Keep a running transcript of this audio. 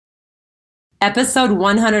Episode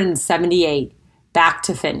 178, Back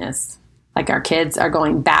to Fitness. Like our kids are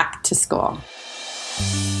going back to school.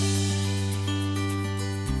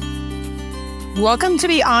 Welcome to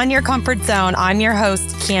Beyond Your Comfort Zone. I'm your host,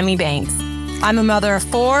 Cami Banks. I'm a mother of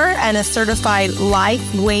 4 and a certified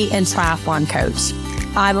life, weight, and triathlon coach.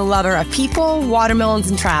 I'm a lover of people, watermelons,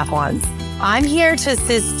 and triathlons. I'm here to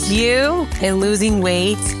assist you in losing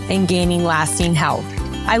weight and gaining lasting health.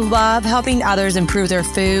 I love helping others improve their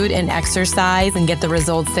food and exercise and get the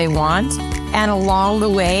results they want. And along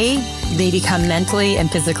the way, they become mentally and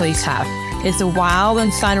physically tough. It's a wild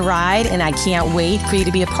and fun ride, and I can't wait for you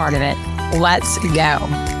to be a part of it. Let's go.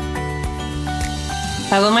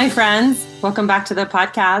 Hello, my friends. Welcome back to the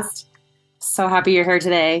podcast. So happy you're here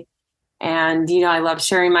today. And, I love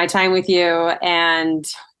sharing my time with you. And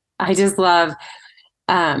I just love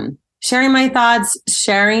sharing my thoughts,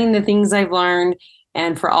 sharing the things I've learned.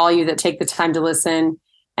 And for all you that take the time to listen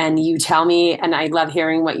and you tell me, and I love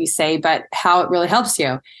hearing what you say, but how it really helps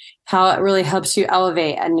you, how it really helps you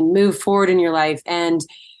elevate and move forward in your life and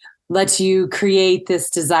lets you create this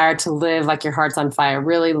desire to live like your heart's on fire,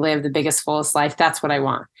 really live the biggest, fullest life. That's what I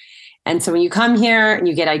want. And so when you come here and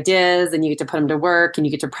you get ideas and you get to put them to work and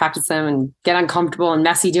you get to practice them and get uncomfortable and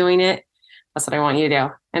messy doing it, that's what I want you to do.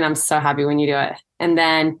 And I'm so happy when you do it. And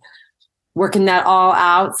then working that all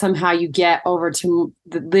out, somehow you get over to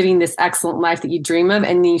living this excellent life that you dream of,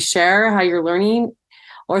 and you share how you're learning,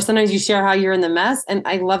 or sometimes you share how you're in the mess. And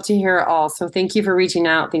I love to hear it all. So thank you for reaching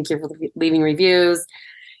out. Thank you for leaving reviews,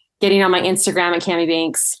 getting on my Instagram at Cami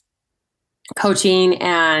Banks coaching,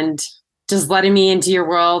 and just letting me into your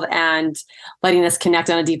world and letting us connect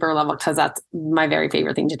on a deeper level, because that's my very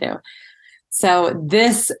favorite thing to do. So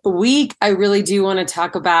this week, I really do want to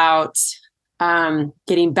talk about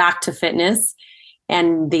getting back to fitness.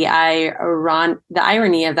 And the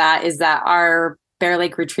irony of that is that our Bear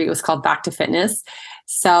Lake retreat was called Back to Fitness.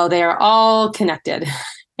 So they are all connected.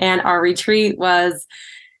 And our retreat was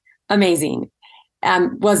amazing.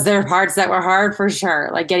 Was there parts that were hard? For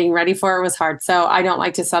sure. Like getting ready for it was hard. So I don't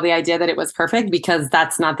like to sell the idea that it was perfect, because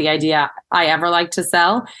that's not the idea I ever like to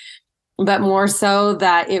sell, but more so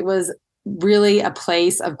that it was really a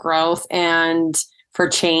place of growth and for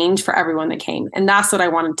change for everyone that came. And that's what I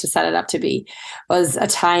wanted to set it up to be, was a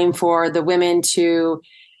time for the women to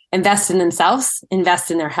invest in themselves, invest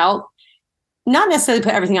in their health, not necessarily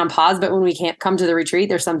put everything on pause, but when we can't come to the retreat,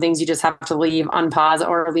 there's some things you just have to leave on pause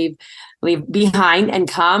or leave behind and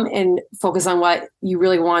come and focus on what you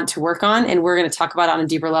really want to work on. And we're going to talk about it on a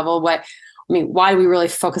deeper level. Why we really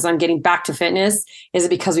focus on getting back to fitness. Is it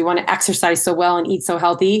because we want to exercise so well and eat so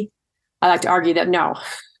healthy? I like to argue that no,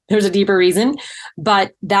 there's a deeper reason,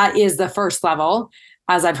 but that is the first level.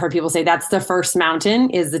 As I've heard people say, that's the first mountain,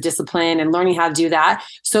 is the discipline and learning how to do that,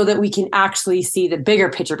 so that we can actually see the bigger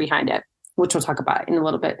picture behind it, which we'll talk about in a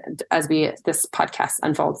little bit as this podcast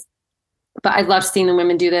unfolds. But I love seeing the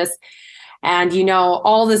women do this. And,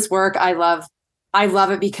 all this work, I love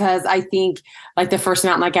it, because I think, like the first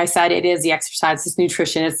mountain, like I said, it is the exercise, it's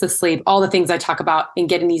nutrition, it's the sleep, all the things I talk about in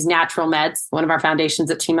getting these natural meds. One of our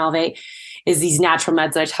foundations at Team Elevate is these natural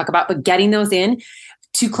meds that I talk about, but getting those in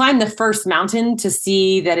to climb the first mountain, to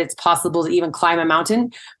see that it's possible to even climb a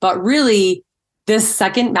mountain. But really, this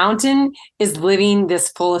second mountain is living this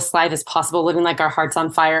fullest life as possible, living like our heart's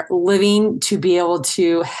on fire, living to be able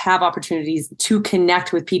to have opportunities to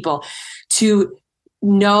connect with people, to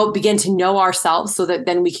begin to know ourselves, so that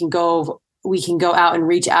then we can go out and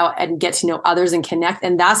reach out and get to know others and connect.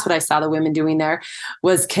 And that's what I saw the women doing there,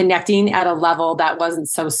 was connecting at a level that wasn't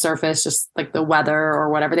so surface, just like the weather or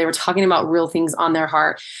whatever. They were talking about real things on their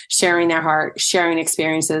heart, sharing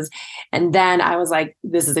experiences. And then I was like,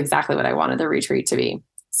 this is exactly what I wanted the retreat to be.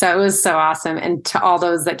 So it was so awesome. And to all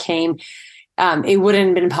those that came, it wouldn't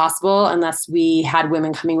have been possible unless we had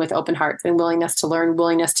women coming with open hearts and willingness to learn,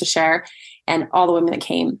 willingness to share. And all the women that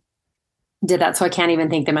came did that. So I can't even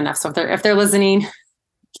thank them enough. So if they're listening,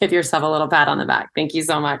 give yourself a little pat on the back. Thank you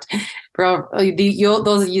so much for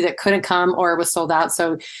those of you that couldn't come or was sold out.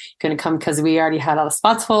 So couldn't come because we already had all the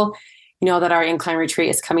spots full. That our incline retreat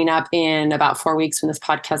is coming up in about 4 weeks when this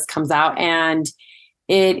podcast comes out. And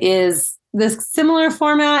it is this similar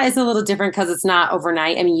format. Is a little different because it's not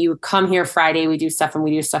overnight. You come here Friday, we do stuff, and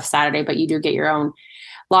we do stuff Saturday, but you do get your own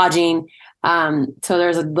lodging. So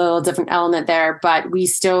there's a little different element there, but we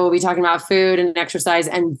still will be talking about food and exercise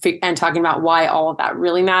and talking about why all of that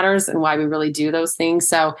really matters and why we really do those things.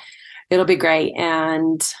 So it'll be great.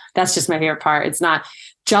 And that's just my favorite part. It's not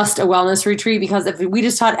just a wellness retreat, because if we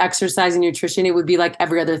just taught exercise and nutrition, it would be like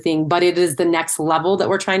every other thing, but it is the next level that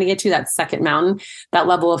we're trying to get to, that second mountain, that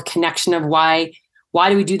level of connection of why why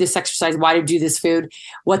do we do this exercise? Why do we do this food?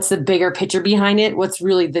 What's the bigger picture behind it? What's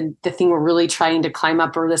really the thing we're really trying to climb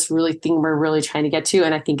up, or this really thing we're really trying to get to?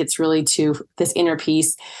 And I think it's really to this inner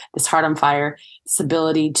peace, this heart on fire, this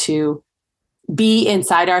ability to be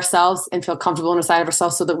inside ourselves and feel comfortable inside of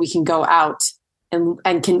ourselves so that we can go out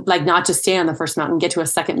and can like not just stay on the first mountain, get to a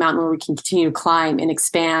second mountain where we can continue to climb and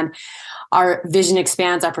expand. Our vision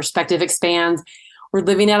expands, our perspective expands. We're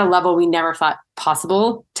living at a level we never thought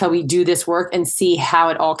possible till we do this work and see how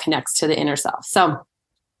it all connects to the inner self. So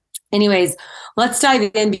anyways, let's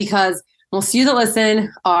dive in, because most of you that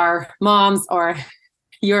listen are moms, or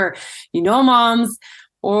moms,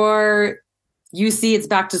 or you see it's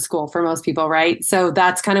back to school for most people, right? So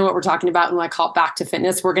that's kind of what we're talking about. And I call it back to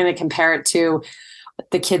fitness. We're going to compare it to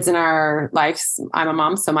the kids in our lives. I'm a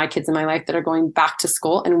mom, so my kids in my life that are going back to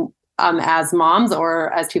school. And as moms,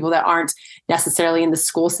 or as people that aren't necessarily in the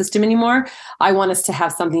school system anymore, I want us to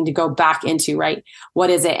have something to go back into, right? What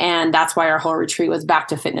is it? And that's why our whole retreat was back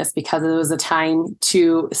to fitness, because it was a time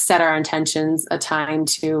to set our intentions, a time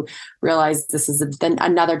to realize this is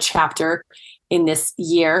another chapter in this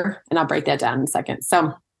year. And I'll break that down in a second.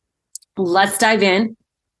 So let's dive in.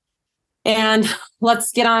 And let's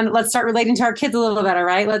start relating to our kids a little better,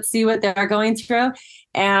 right? Let's see what they're going through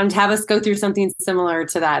and have us go through something similar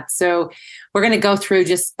to that. So we're going to go through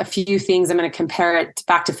just a few things. I'm going to compare it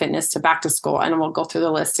back to fitness to back to school, and we'll go through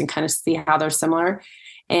the list and kind of see how they're similar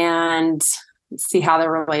and see how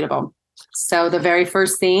they're relatable. So the very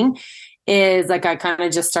first thing is, like I kind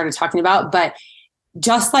of just started talking about, but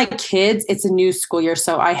just like kids, it's a new school year.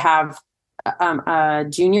 So I have a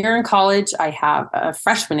junior in college, I have a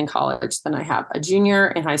freshman in college, then I have a junior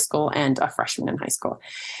in high school and a freshman in high school.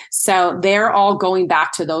 So they're all going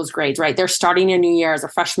back to those grades, right? They're starting a new year as a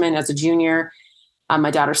freshman, as a junior. My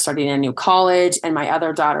daughter's starting a new college, and my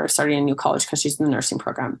other daughter is starting a new college because she's in the nursing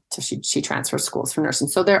program. So she transfers schools for nursing.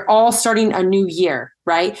 So they're all starting a new year,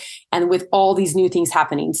 right? And with all these new things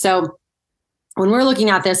happening. So when we're looking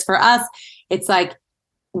at this for us, it's like,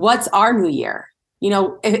 what's our new year?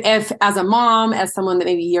 If as a mom, as someone that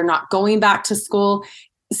maybe you're not going back to school,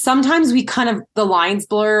 sometimes we kind of, the lines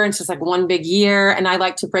blur and it's just like one big year. And I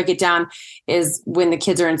like to break it down is when the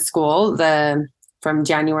kids are in school, from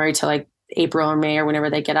January to like April or May or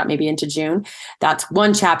whenever they get up, maybe into June, that's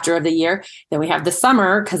one chapter of the year. Then we have the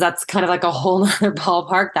summer, because that's kind of like a whole nother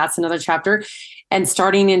ballpark. That's another chapter. And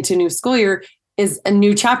starting into new school year is a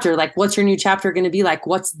new chapter. Like, what's your new chapter going to be like?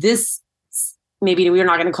 What's this? Maybe we're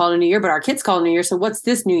not going to call it a new year, but our kids call it a new year. So what's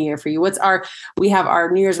this new year for you? We have our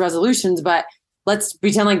New Year's resolutions, but let's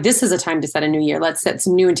pretend like this is a time to set a new year. Let's set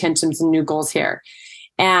some new intentions and new goals here.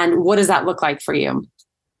 And what does that look like for you?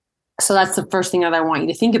 So that's the first thing that I want you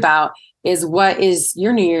to think about, is what is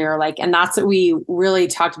your new year like? And that's what we really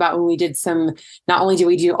talked about when we did not only do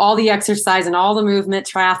we do all the exercise and all the movement,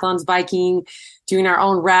 triathlons, biking, doing our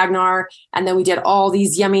own Ragnar, and then we did all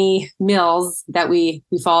these yummy meals that we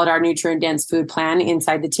followed our nutrient dense food plan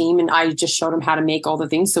inside the team. And I just showed them how to make all the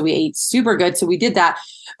things. So we ate super good. So we did that,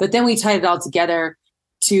 but then we tied it all together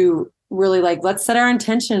to really like, let's set our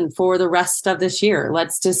intention for the rest of this year.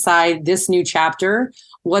 Let's decide this new chapter.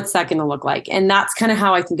 What's that going to look like? And that's kind of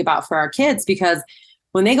how I think about for our kids, because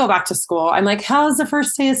when they go back to school, I'm like, how's the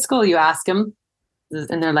first day of school? You ask them.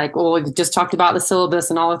 And they're like, well, we just talked about the syllabus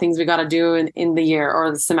and all the things we got to do in the year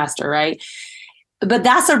or the semester, right? But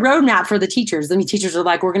that's a roadmap for the teachers. I mean, teachers are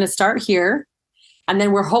like, we're going to start here. And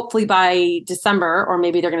then we're hopefully by December, or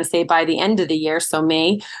maybe they're going to say by the end of the year, so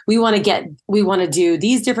May, we want to do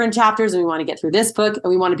these different chapters, and we want to get through this book, and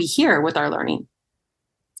we want to be here with our learning.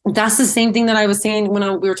 That's the same thing that I was saying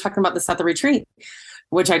when we were talking about this at the retreat,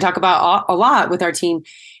 which I talk about a lot with our team,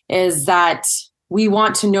 is that we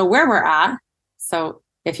want to know where we're at. So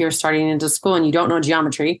if you're starting into school and you don't know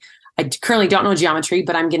geometry, I currently don't know geometry,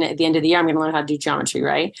 but at the end of the year, I'm going to learn how to do geometry,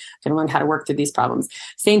 right? I'm going to learn how to work through these problems.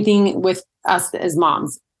 Same thing with us as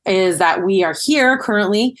moms, is that we are here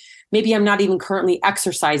currently. Maybe I'm not even currently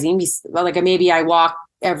exercising. Like maybe I walk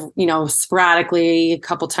sporadically a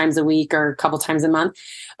couple times a week or a couple times a month,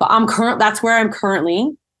 but that's where I'm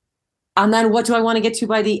currently. And then what do I want to get to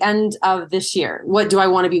by the end of this year? What do I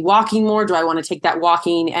want to be walking more? Do I want to take that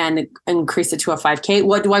walking and increase it to a 5K?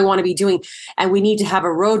 What do I want to be doing? And we need to have a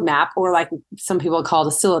roadmap, or like some people call it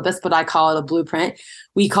a syllabus, but I call it a blueprint.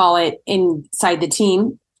 We call it inside the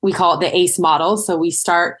team, we call it the ACE model. So we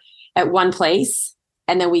start at one place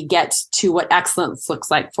and then we get to what excellence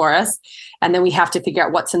looks like for us. And then we have to figure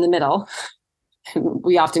out what's in the middle.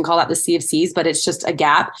 We often call that the Sea of C's, but it's just a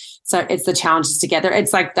gap. So it's the challenges together.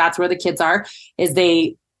 It's like, that's where the kids are, is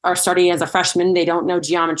they are starting as a freshman, they don't know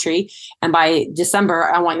geometry. And by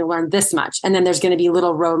December, I want you to learn this much. And then there's going to be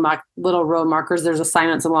little road markers. There's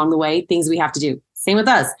assignments along the way, things we have to do. Same with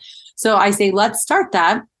us. So I say, let's start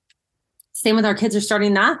that. Same with our kids are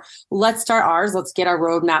starting that. Let's start ours. Let's get our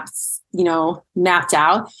roadmaps, mapped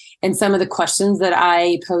out. And some of the questions that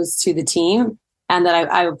I pose to the team and that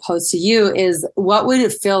I would pose to you is, what would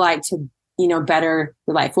it feel like to, better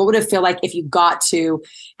your life? What would it feel like if you got to,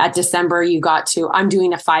 at December, I'm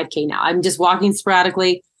doing a 5K now. I'm just walking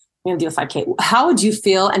sporadically. I'm going to do a 5K. How would you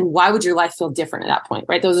feel? And why would your life feel different at that point?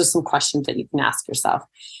 Right? Those are some questions that you can ask yourself.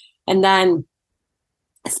 And then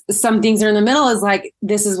some things are in the middle is like,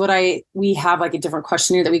 this is what we have like a different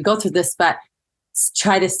questionnaire that we go through this, but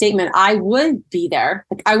try the statement. I would be there.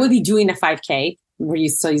 Like I would be doing a 5K. We're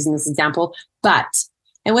still using this example, but,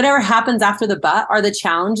 and whatever happens after the but are the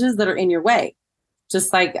challenges that are in your way.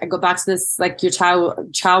 Just like I go back to this, like your child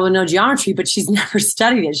would know geometry, but she's never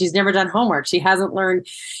studied it. She's never done homework. She hasn't learned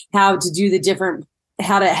how to do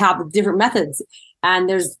how to have the different methods. And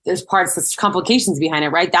there's parts, there's complications behind it,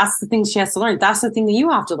 right? That's the thing she has to learn. That's the thing that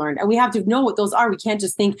you have to learn. And we have to know what those are. We can't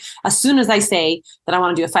just think as soon as I say that I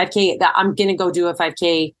want to do a 5K, that I'm going to go do a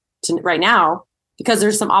 5K right now, because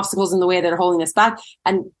there's some obstacles in the way that are holding us back.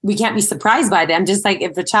 And we can't be surprised by them. Just like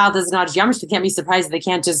if a child doesn't know geometry, they can't be surprised that they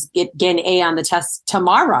can't just get an A on the test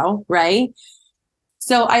tomorrow, right?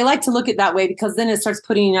 So I like to look at that way, because then it starts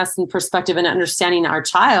putting us in perspective and understanding our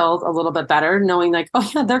child a little bit better, knowing like,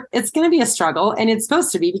 oh yeah, it's going to be a struggle, and it's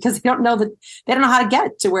supposed to be, because they don't know how to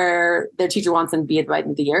get to where their teacher wants them to be at the end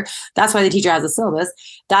of the year. That's why the teacher has a syllabus.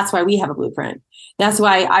 That's why we have a blueprint. That's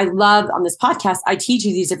why I love on this podcast, I teach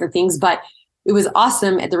you these different things, but it was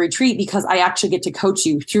awesome at the retreat because I actually get to coach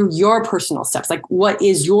you through your personal steps. Like, what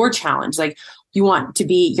is your challenge? Like,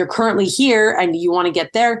 you're currently here and you want to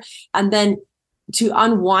get there. And then to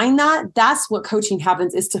unwind that's what coaching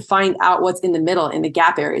happens, is to find out what's in the middle, in the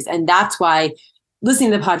gap areas. And that's why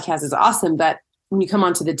listening to the podcast is awesome. But when you come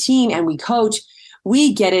onto the team and we coach,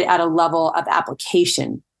 we get it at a level of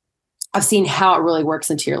application of seeing how it really works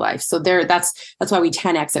into your life. So that's why we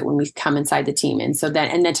 10X it when we come inside the team. And so then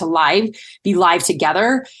to be live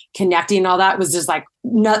together, connecting and all that was just like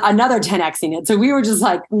another 10Xing it. So we were just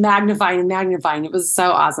like magnifying and magnifying. It was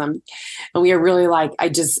so awesome. And we are really like, I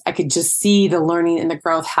could just see the learning and the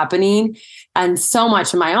growth happening. And so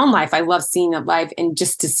much in my own life, I love seeing it live, and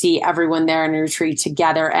just to see everyone there in a retreat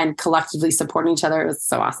together and collectively supporting each other. It was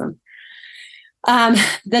so awesome.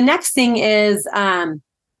 The next thing is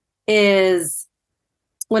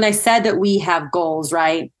when I said that we have goals,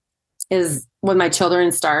 right, is when my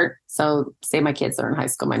children start. So say my kids are in high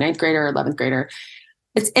school, my 9th grader or 11th grader.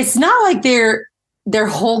 It's not like their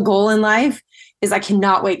whole goal in life is I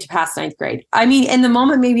cannot wait to pass 9th grade. I mean, in the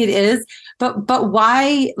moment, maybe it is, but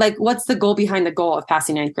why, like, what's the goal behind the goal of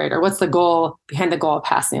passing 9th grade? Or what's the goal behind the goal of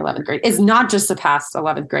passing 11th grade? It's not just to pass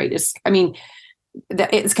 11th grade. It's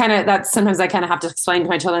kind of that sometimes I kind of have to explain to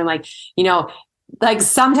my children, like, like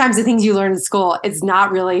sometimes the things you learn in school, it's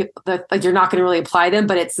not really like you're not going to really apply them,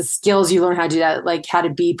 but it's the skills you learn how to do that, like how to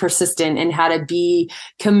be persistent and how to be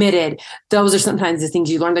committed. Those are sometimes the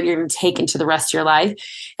things you learn that you're going to take into the rest of your life.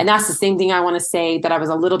 And that's the same thing I want to say that I was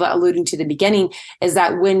a little bit alluding to the beginning, is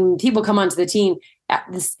that when people come onto the team,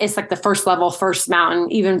 it's like the first level, first mountain.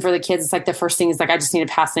 Even for the kids, it's like the first thing is like, I just need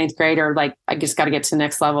to pass 9th grade, or like, I just got to get to the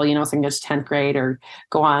next level, so I can go to 10th grade or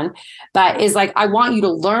go on. But it's like, I want you to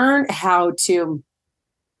learn how to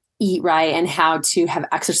eat right and how to have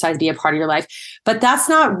exercise be a part of your life. But that's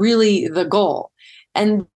not really the goal.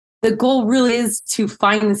 And the goal really is to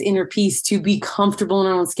find this inner peace, to be comfortable in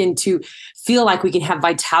our own skin, to feel like we can have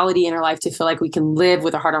vitality in our life, to feel like we can live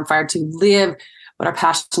with our heart on fire, to live what our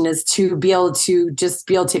passion is, to be able to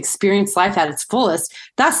experience life at its fullest.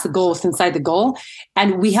 That's the goal within inside the goal.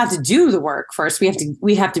 And we have to do the work first.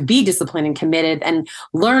 We have to be disciplined and committed and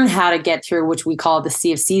learn how to get through, which we call the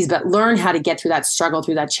Sea of C's, but learn how to get through that struggle,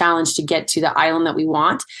 through that challenge to get to the island that we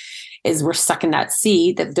want. Is we're stuck in that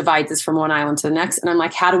sea that divides us from one island to the next. And I'm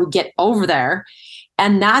like, how do we get over there?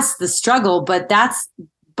 And that's the struggle. But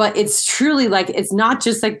it's truly like, it's not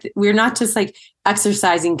just like, we're not just like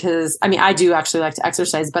exercising because, I do actually like to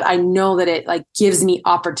exercise, but I know that it like gives me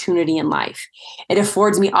opportunity in life. It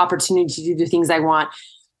affords me opportunity to do the things I want.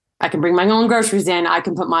 I can bring my own groceries in. I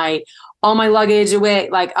can put all my luggage away,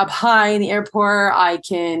 like up high in the airport. I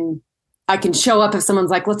can show up if someone's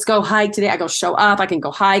like, let's go hike today. I go show up. I can go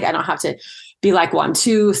hike. I don't have to be like, well, I'm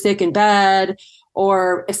too sick in bed.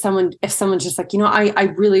 Or if someone's just like,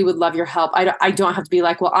 I really would love your help. I don't have to be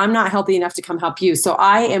like, well, I'm not healthy enough to come help you. So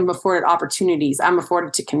I am afforded opportunities. I'm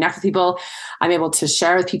afforded to connect with people. I'm able to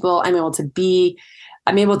share with people. I'm able to be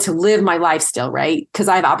I'm able to live my life still, right? Because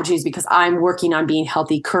I have opportunities because I'm working on being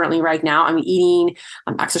healthy currently right now. I'm eating,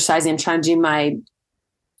 I'm exercising, I'm trying to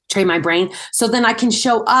train my brain. So then I can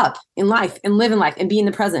show up in life and live in life and be in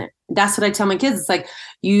the present. That's what I tell my kids. It's like,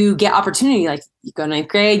 you get opportunity, like you go to ninth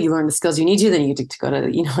grade, you learn the skills you need to, then you get to go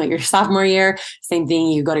to, your sophomore year, same thing.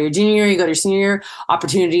 You go to your junior year, you go to your senior year,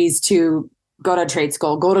 opportunities to go to trade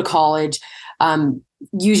school, go to college,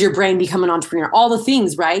 use your brain, become an entrepreneur, all the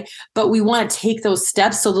things, right? But we want to take those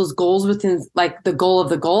steps. So those goals within like the goal of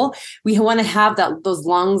the goal, we want to have those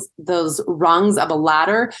rungs of a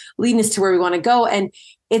ladder leading us to where we want to go. And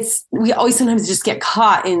we always sometimes just get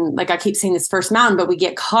caught in, like I keep saying, this first mountain, but we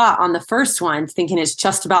get caught on the first one thinking it's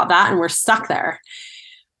just about that and we're stuck there.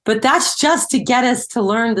 But that's just to get us to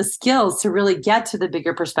learn the skills to really get to the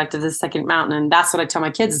bigger perspective, the second mountain. And that's what I tell my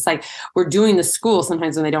kids. It's like, we're doing the school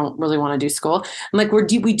sometimes when they don't really want to do school. I'm like,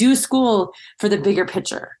 we do school for the bigger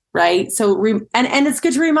picture, right? So, and it's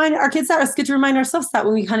good to remind our kids that, it's good to remind ourselves that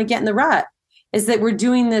when we kind of get in the rut, is that we're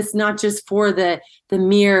doing this not just for the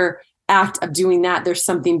mere act of doing that. There's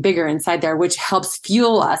something bigger inside there, which helps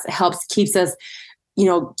fuel us. It keeps us,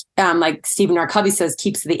 like Stephen R. Covey says,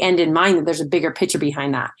 keeps the end in mind, that there's a bigger picture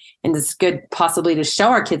behind that. And it's good possibly to show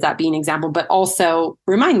our kids that, being an example, but also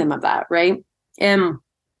remind them of that, right? And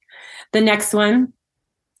the next one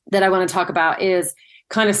that I want to talk about is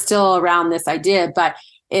kind of still around this idea, but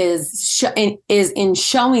is in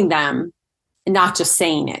showing them, not just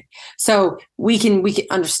saying it. So we can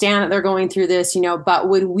understand that they're going through this, but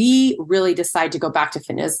when we really decide to go back to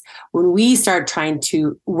fitness, when we start trying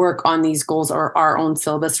to work on these goals or our own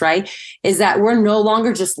syllabus, right, is that we're no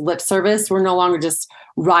longer just lip service. We're no longer just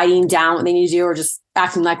writing down what they need to do or just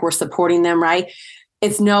acting like we're supporting them, right?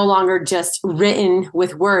 It's no longer just written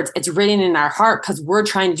with words. It's written in our heart because we're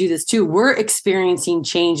trying to do this too. We're experiencing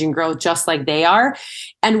change and growth just like they are.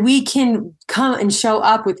 And we can come and show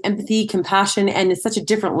up with empathy, compassion, and it's such a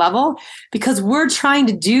different level because we're trying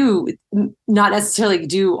to not necessarily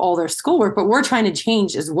do all their schoolwork, but we're trying to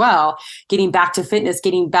change as well, getting back to fitness,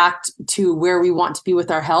 getting back to where we want to be with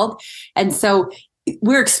our health. And so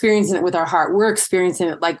we're experiencing it with our heart. We're experiencing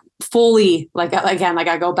it like fully, like again, like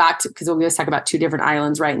I go back to, because we always talk about two different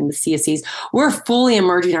islands, right? In the CSCs, we're fully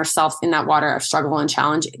immersing ourselves in that water of struggle and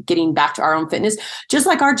challenge, getting back to our own fitness, just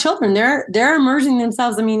like our children, they're immersing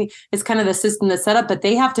themselves. I mean, it's kind of the system that's set up, but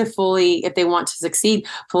they have to fully, if they want to succeed,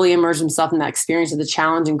 fully immerse themselves in that experience of the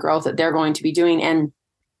challenge and growth that they're going to be doing. And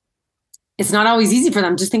it's not always easy for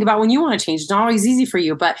them. Just think about when you want to change. It's not always easy for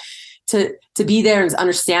you, but to be there and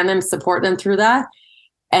understand them, support them through that,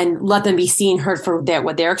 and let them be seen, heard for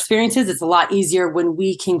what their experience is. It's a lot easier when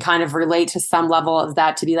we can kind of relate to some level of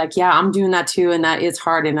that, to be like, yeah, I'm doing that too. And that is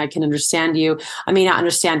hard. And I can understand you. I may not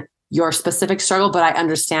understand your specific struggle, but I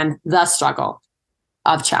understand the struggle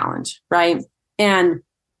of challenge. Right. And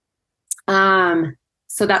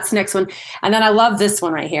so that's the next one. And then I love this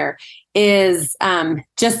one right here is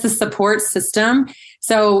just the support system.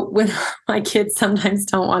 So when my kids sometimes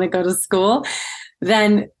don't want to go to school,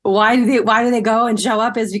 then why do they go and show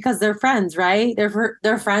up is because they're friends, right?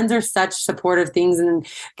 Their friends are such supportive things and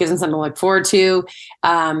gives them something to look forward to.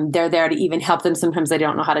 They're there to even help them. Sometimes they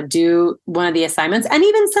don't know how to do one of the assignments. And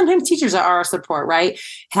even sometimes teachers are our support, right?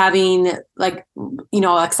 Having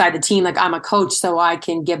alongside the team, like I'm a coach, so I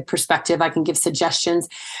can give perspective, I can give suggestions,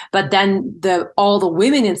 but then all the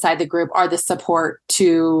women inside the group are the support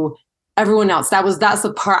to everyone else. That's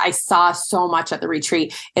the part I saw so much at the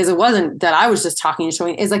retreat, is it wasn't that I was just talking and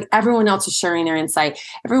showing, is like everyone else was sharing their insight.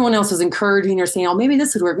 Everyone else was encouraging or saying, oh, maybe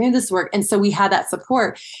this would work, maybe this would work. And so we had that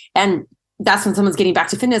support. And that's when someone's getting back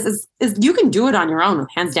to fitness is you can do it on your own,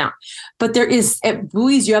 hands down. But it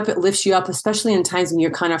buoys you up, it lifts you up, especially in times when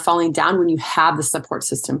you're kind of falling down, when you have the support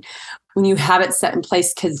system, when you have it set in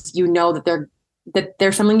place, because you know that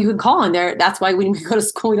there's someone you could call on there. That's why when we go to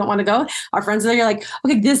school, we don't want to go. Our friends are there. You're like,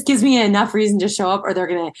 okay, this gives me enough reason to show up, or they're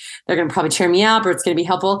going to probably cheer me up, or it's going to be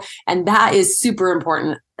helpful. And that is super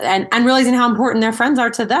important. And realizing how important their friends are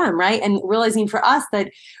to them. Right. And realizing for us that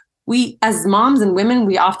we, as moms and women,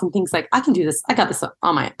 we often think like, I can do this. I got this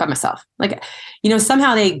by myself. Like,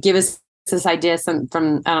 somehow they give us this idea from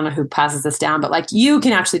I don't know who passes this down, but like you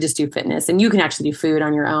can actually just do fitness and you can actually do food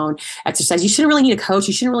on your own, exercise. You shouldn't really need a coach.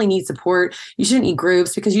 You shouldn't really need support. You shouldn't need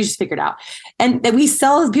groups because you just figure it out. And that we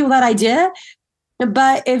sell people that idea.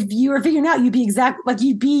 But if you were figuring out, you'd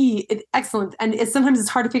be excellent. And sometimes it's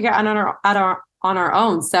hard to figure out on our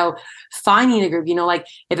own. So finding a group, like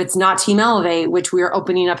if it's not Team Elevate, which we are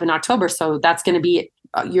opening up in October. So that's going to be,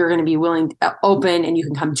 you're going to be willing to open and you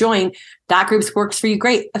can come join. That group works for you.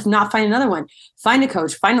 Great. If not, find another one, find a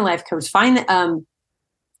coach, find a life coach, find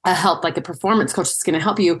a help, like a performance coach that's going to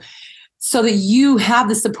help you. so that you have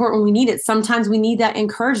the support when we need it. Sometimes we need that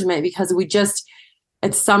encouragement because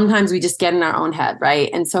sometimes we just get in our own head, right?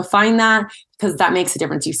 And so find that, because that makes a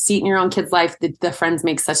difference. You see it in your own kid's life, the friends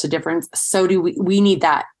make such a difference. So do we need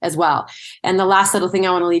that as well. And the last little thing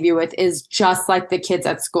I want to leave you with is, just like the kids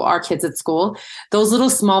at school, our kids at school, those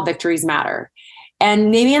little small victories matter.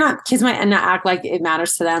 And maybe kids might not act like it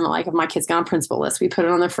matters to them. Like if my kids got on principal list, we put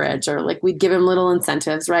it on the fridge, or like we'd give them little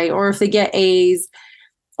incentives, right? Or if they get A's,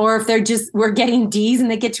 or if we're getting D's and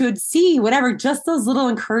they get to a C, whatever, just those little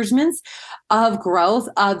encouragements of growth,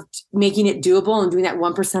 of making it doable and doing that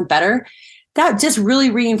 1% better, that just really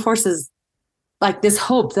reinforces like this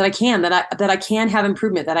hope that I can have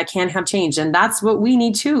improvement, that I can have change. And that's what we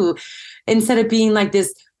need too. Instead of being like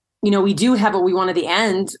this, we do have what we want at the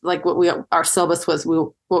end, like our syllabus was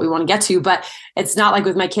what we want to get to, but it's not like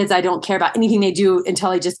with my kids, I don't care about anything they do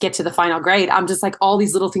until I just get to the final grade. I'm just like, all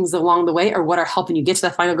these little things along the way are what are helping you get to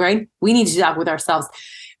the final grade. We need to do that with ourselves,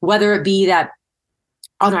 whether it be that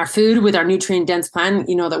on our food with our nutrient dense plan,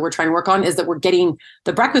 that we're trying to work on, is that we're getting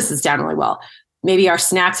the breakfasts down really well. Maybe our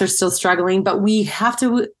snacks are still struggling, but we don't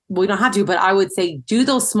have to, but I would say do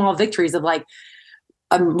those small victories of like,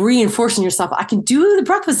 reinforcing yourself. I can do the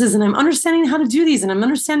breakfasts, and I'm understanding how to do these, and I'm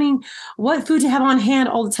understanding what food to have on hand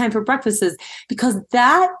all the time for breakfasts, because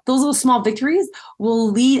those little small victories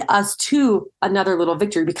will lead us to another little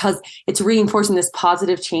victory, because it's reinforcing this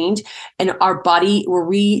positive change in our body. We're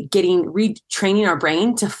retraining our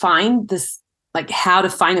brain to find this, like how to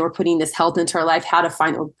find that we're putting this health into our life, how to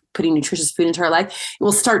find that we're putting nutritious food into our life.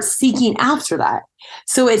 We'll start seeking after that.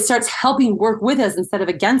 So it starts helping work with us instead of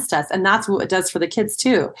against us. And that's what it does for the kids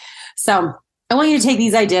too. So I want you to take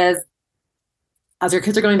these ideas as your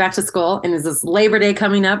kids are going back to school, and is this Labor Day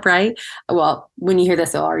coming up, right? Well, when you hear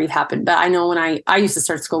this, it'll already happen. But I know when I used to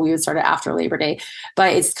start school, we would start it after Labor Day.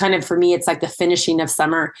 But it's kind of, for me, it's like the finishing of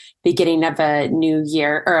summer, beginning of a new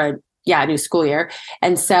year, or a new school year.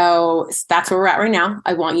 And so that's where we're at right now.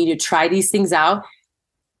 I want you to try these things out.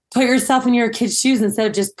 Put yourself in your kids' shoes instead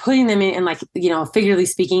of just putting them in, and like, figuratively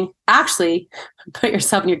speaking, actually put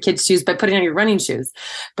yourself in your kids' shoes by putting on your running shoes,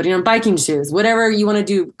 putting on biking shoes, whatever you want to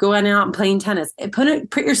do, going out and playing tennis.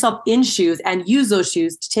 Put yourself in shoes and use those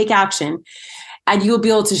shoes to take action. And you'll be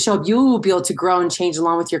able to show up, you will be able to grow and change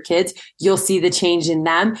along with your kids. You'll see the change in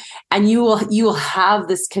them, and you will have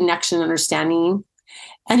this connection, understanding,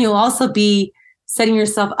 and you'll also be setting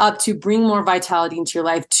yourself up to bring more vitality into your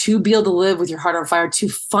life, to be able to live with your heart on fire, to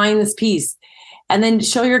find this peace, and then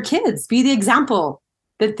show your kids, be the example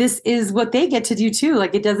that this is what they get to do too.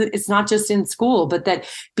 Like it's not just in school, but that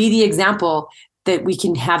be the example that we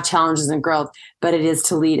can have challenges and growth, but it is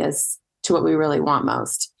to lead us to what we really want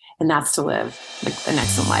most. And that's to live an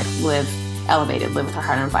excellent life, live elevated, live with our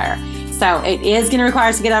heart on fire. So it is going to require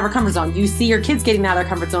us to get out of our comfort zone. You see your kids getting out of their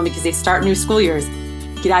comfort zone because they start new school years.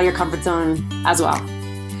 Get out of your comfort zone as well.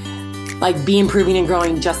 Like, be improving and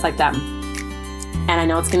growing just like them. And I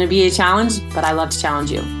know it's going to be a challenge, but I love to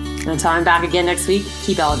challenge you. And until I'm back again next week,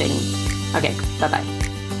 keep elevating. Okay, bye-bye.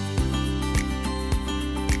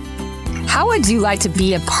 How would you like to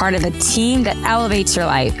be a part of a team that elevates your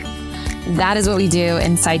life? That is what we do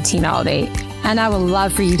inside Team Elevate. And I would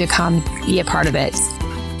love for you to come be a part of it.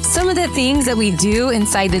 Some of the things that we do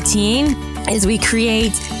inside the team is we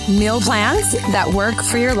create meal plans that work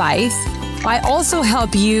for your life. I also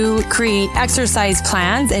help you create exercise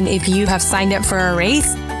plans. And if you have signed up for a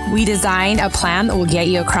race, we design a plan that will get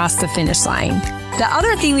you across the finish line. The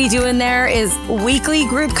other thing we do in there is weekly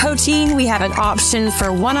group coaching. We have an option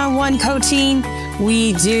for one-on-one coaching.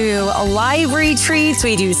 We do live retreats.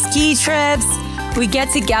 We do ski trips. We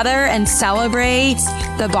get together and celebrate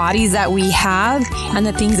the bodies that we have and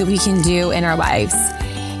the things that we can do in our lives.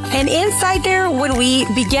 And inside there, when we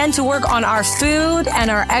begin to work on our food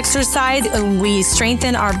and our exercise, and we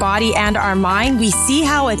strengthen our body and our mind, we see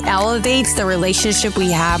how it elevates the relationship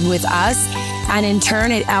we have with us. And in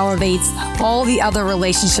turn, it elevates all the other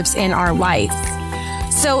relationships in our life.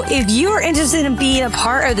 So if you are interested in being a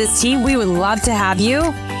part of this team, we would love to have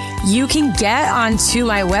you. You can get onto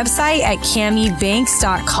my website at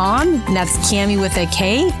CamiBanks.com. That's Cami with a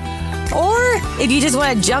K. Or if you just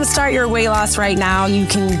want to jumpstart your weight loss right now, you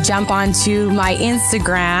can jump onto my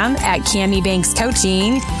Instagram at Cami Banks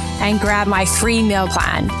Coaching and grab my free meal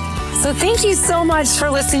plan. So thank you so much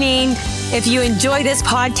for listening. If you enjoy this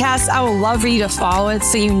podcast, I would love for you to follow it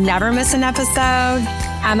so you never miss an episode.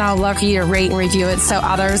 And I would love for you to rate and review it so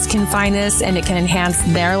others can find this and it can enhance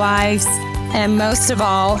their lives. And most of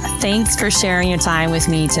all, thanks for sharing your time with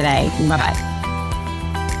me today. Bye-bye.